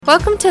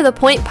Welcome to The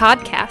Point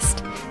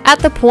Podcast. At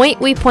The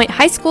Point, we point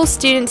high school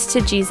students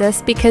to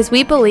Jesus because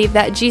we believe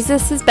that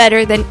Jesus is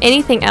better than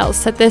anything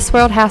else that this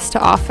world has to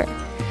offer.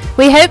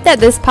 We hope that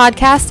this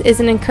podcast is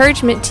an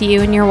encouragement to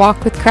you in your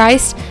walk with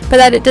Christ, but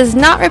that it does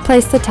not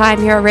replace the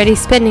time you're already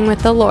spending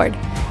with the Lord.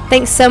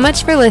 Thanks so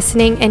much for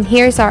listening, and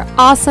here's our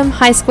awesome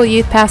high school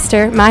youth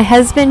pastor, my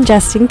husband,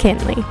 Justin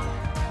Kinley.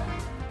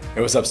 Hey,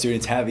 what's up,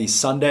 students? Happy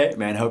Sunday.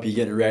 Man, hope you're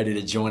getting ready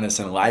to join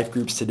us in life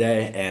groups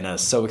today, and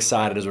so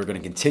excited as we're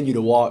going to continue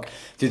to walk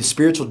through the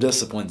spiritual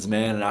disciplines,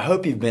 man, and I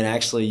hope you've been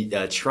actually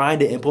trying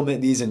to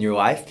implement these in your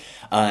life,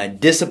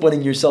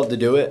 disciplining yourself to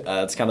do it.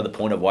 That's kind of the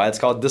point of why it's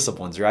called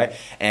disciplines, right?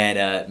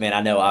 And man,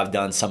 I know I've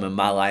done some in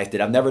my life that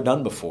I've never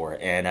done before,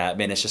 and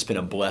man, it's just been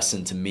a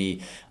blessing to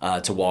me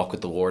to walk with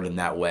the Lord in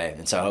that way,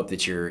 and so I hope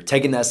that you're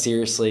taking that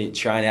seriously,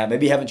 trying it out.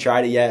 Maybe you haven't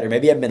tried it yet, or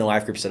maybe you haven't been in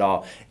life groups at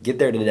all. Get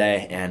there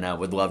today, and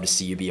would love to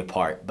see you be a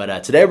part.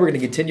 But today we're going to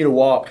continue to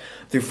walk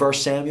through 1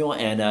 Samuel,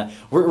 and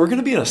we're going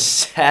to be in a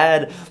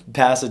sad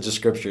passage of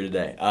Scripture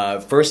today.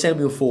 1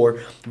 Samuel 4,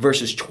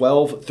 verses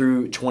 12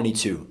 through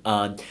 22.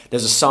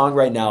 There's a song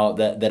right now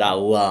that I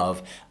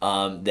love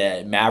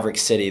that Maverick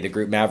City, the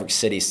group Maverick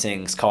City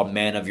sings called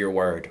Man of Your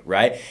Word,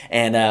 right?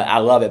 And I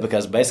love it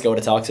because basically what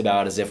it talks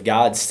about is if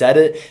God said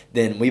it,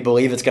 then we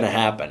believe it's going to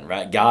happen,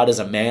 right? God is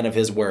a man of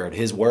His word.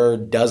 His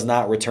word does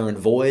not return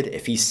void.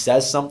 If He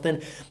says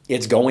something,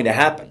 it's going to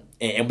happen.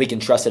 And we can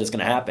trust that it's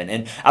going to happen.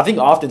 And I think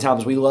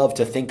oftentimes we love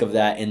to think of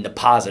that in the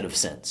positive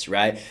sense,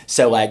 right?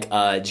 So like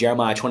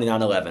Jeremiah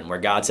 29:11, where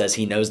God says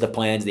He knows the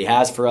plans that He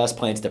has for us,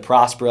 plans to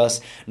prosper us,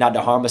 not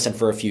to harm us, and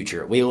for a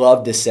future. We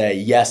love to say,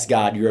 yes,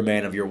 God, you're a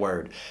man of your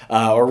word.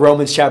 Or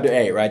Romans chapter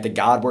 8, right? That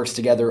God works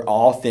together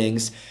all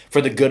things for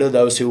the good of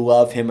those who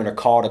love Him and are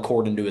called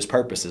according to His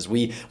purposes.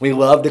 We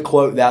love to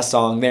quote that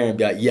song there and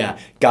be like, yeah,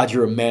 God,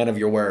 you're a man of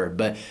your word.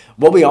 But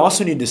what we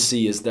also need to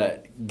see is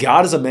that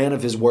God is a man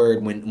of His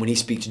word when He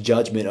speaks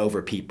judgment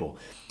over people,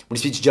 when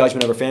He speaks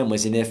judgment over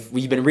families. And if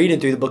we've been reading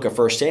through the book of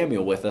 1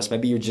 Samuel with us,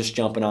 maybe you're just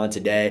jumping on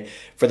today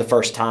for the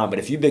first time, but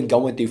if you've been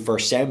going through 1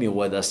 Samuel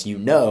with us, you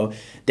know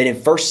that in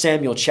 1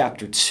 Samuel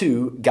chapter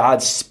 2,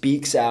 God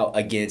speaks out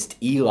against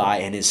Eli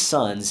and his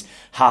sons,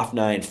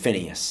 Hophni and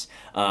Phinehas.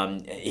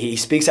 He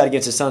speaks out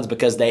against his sons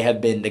because they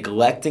have been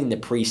neglecting the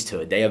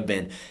priesthood. They have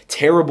been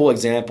terrible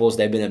examples.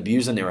 They've been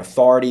abusing their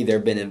authority.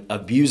 They've been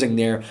abusing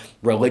their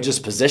religious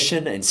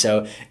position. And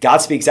so God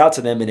speaks out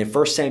to them. And in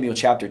 1 Samuel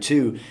chapter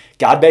 2,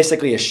 God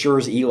basically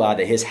assures Eli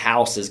that his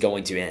house is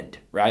going to end,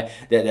 right?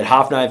 That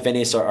Hophni and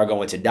Phinehas are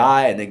going to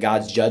die, and that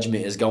God's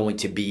judgment is going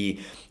to be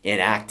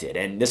enacted.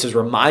 And this is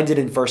reminded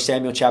in 1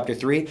 Samuel chapter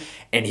 3.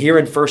 And here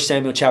in 1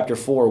 Samuel chapter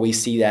 4, we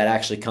see that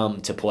actually come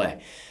to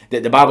play.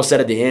 The Bible said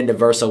at the end of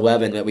verse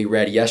 11 that we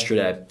read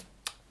yesterday,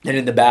 and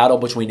in the battle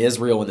between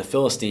Israel and the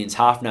Philistines,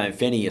 Hophni and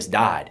Phinehas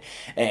died.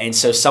 And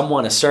so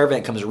a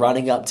servant comes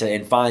running up to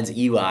and finds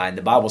Eli. And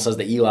the Bible says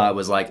that Eli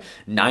was like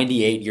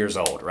 98 years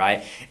old,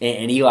 right?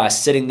 And Eli's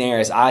sitting there,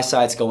 his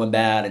eyesight's going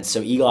bad. And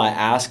so Eli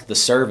asked the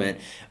servant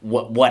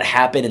what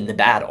happened in the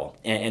battle.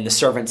 And the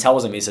servant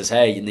tells him, he says,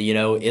 hey, you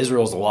know,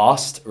 Israel's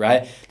lost,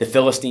 right? The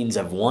Philistines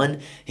have won.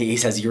 He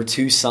says, your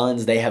two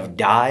sons, they have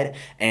died.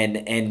 And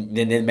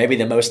then maybe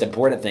the most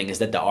important thing is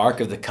that the Ark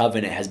of the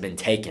Covenant has been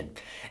taken.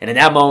 And in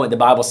that moment, the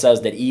Bible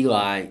says that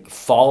Eli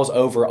falls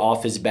over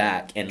off his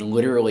back and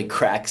literally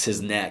cracks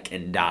his neck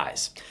and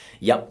dies.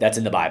 Yep, that's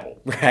in the Bible,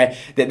 right?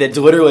 That's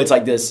literally, it's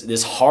like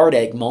this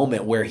heartache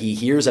moment where he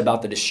hears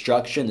about the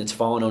destruction that's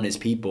fallen on his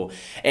people.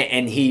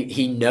 And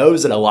he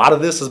knows that a lot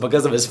of this is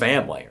because of his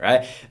family,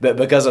 right? But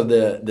because of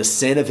the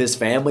sin of his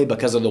family,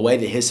 because of the way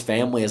that his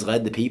family has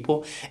led the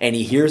people. And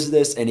he hears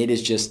this, and it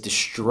is just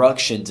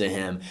destruction to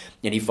him.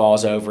 And he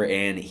falls over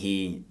and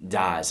he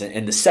dies.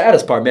 And the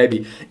saddest part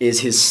maybe is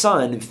his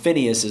son,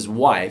 Phinehas'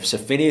 wife. So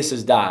Phinehas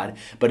has died,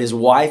 but his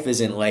wife is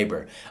in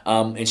labor.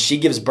 And she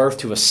gives birth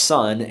to a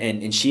son,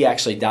 and she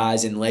actually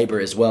dies in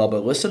labor as well.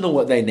 But listen to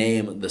what they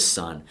name the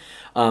son.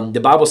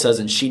 The Bible says,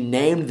 and she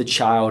named the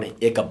child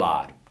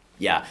Ichabod.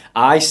 Yeah,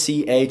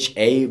 Ichabod.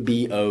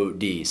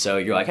 So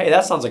you're like, hey,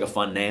 that sounds like a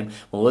fun name.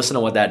 Well, listen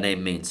to what that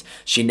name means.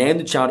 She named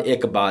the child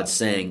Ichabod,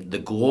 saying, the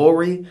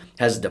glory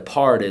has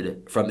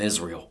departed from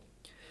Israel,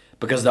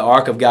 because the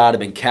ark of God had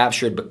been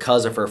captured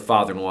because of her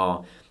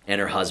father-in-law and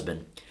her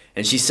husband.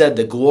 And she said,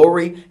 the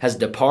glory has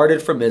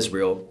departed from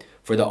Israel,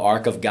 for the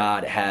ark of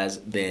God has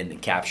been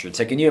captured.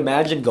 So can you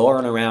imagine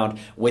going around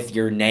with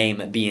your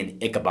name being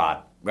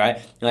Ichabod, right?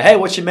 You're like, hey,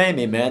 what's your name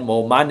mean, man?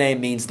 Well, my name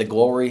means the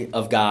glory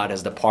of God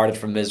has departed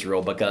from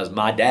Israel, because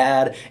my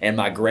dad and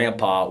my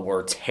grandpa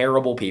were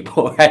terrible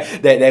people,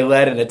 right? They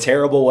led in a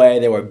terrible way.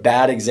 They were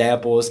bad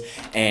examples,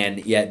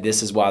 and yet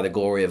this is why the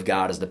glory of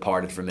God has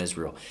departed from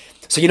Israel.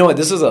 So you know what?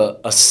 This is a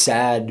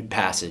sad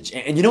passage.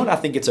 And you know what I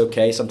think it's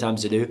okay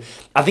sometimes to do?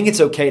 I think it's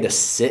okay to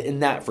sit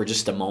in that for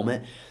just a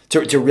moment,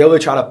 to really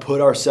try to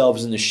put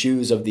ourselves in the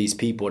shoes of these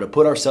people, to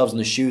put ourselves in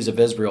the shoes of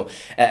Israel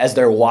as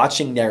they're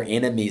watching their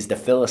enemies, the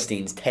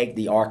Philistines, take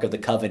the Ark of the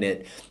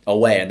Covenant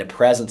away and the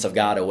presence of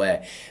God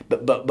away.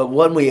 But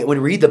when we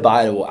read the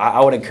Bible,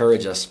 I would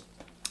encourage us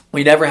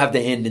we never have to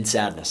end in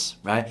sadness,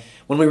 right?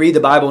 When we read the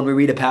Bible and we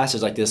read a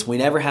passage like this, we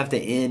never have to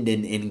end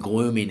in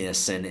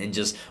gloominess and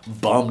just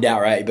bummed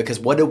out, right? Because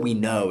what do we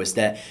know is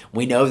that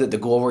we know that the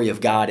glory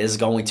of God is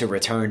going to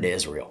return to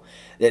Israel.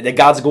 That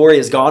God's glory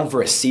is gone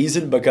for a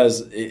season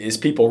because his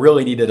people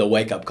really needed a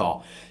wake-up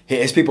call.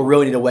 His people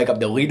really need to wake up.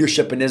 The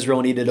leadership in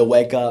Israel needed to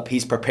wake up.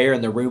 He's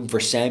preparing the room for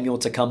Samuel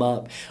to come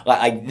up.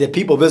 The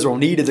people of Israel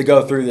needed to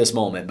go through this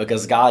moment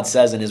because God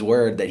says in his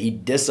word that he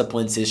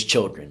disciplines his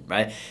children,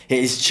 right?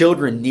 His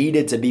children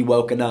needed to be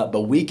woken up,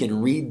 but we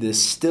can read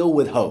this still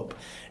with hope.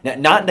 Now,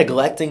 not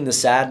neglecting the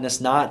sadness,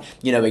 not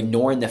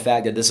ignoring the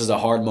fact that this is a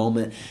hard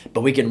moment,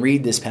 but we can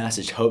read this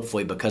passage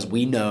hopefully because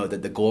we know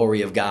that the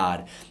glory of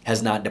God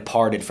has not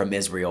departed from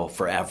Israel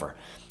forever.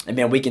 And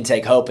man, we can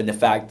take hope in the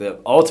fact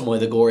that ultimately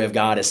the glory of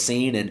God is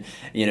seen, and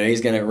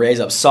he's going to raise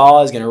up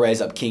Saul, he's going to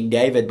raise up King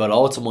David, but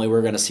ultimately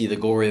we're going to see the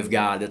glory of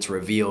God that's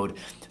revealed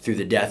through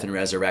the death and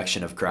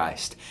resurrection of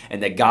Christ.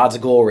 And that God's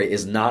glory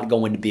is not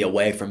going to be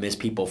away from his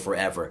people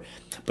forever,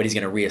 but he's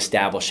going to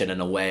reestablish it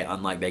in a way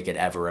unlike they could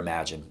ever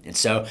imagine. And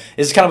so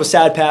this is kind of a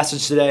sad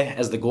passage today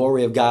as the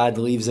glory of God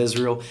leaves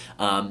Israel,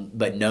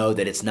 but know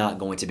that it's not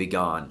going to be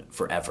gone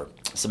forever.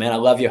 So man, I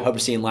love you. I hope to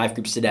see you in life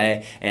groups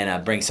today,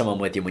 and bring someone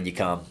with you when you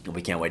come, and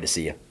we can't wait to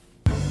see you.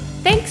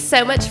 Thanks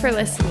so much for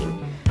listening.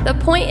 The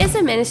Point is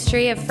a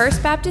ministry of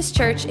First Baptist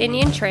Church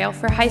Indian Trail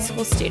for high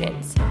school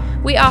students.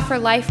 We offer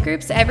life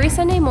groups every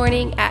Sunday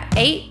morning at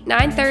 8,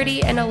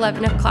 9:30, and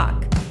 11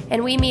 o'clock,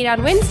 and we meet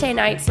on Wednesday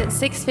nights at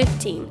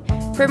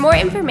 6:15. For more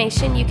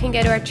information, you can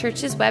go to our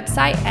church's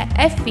website at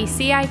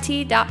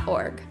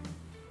fbcit.org.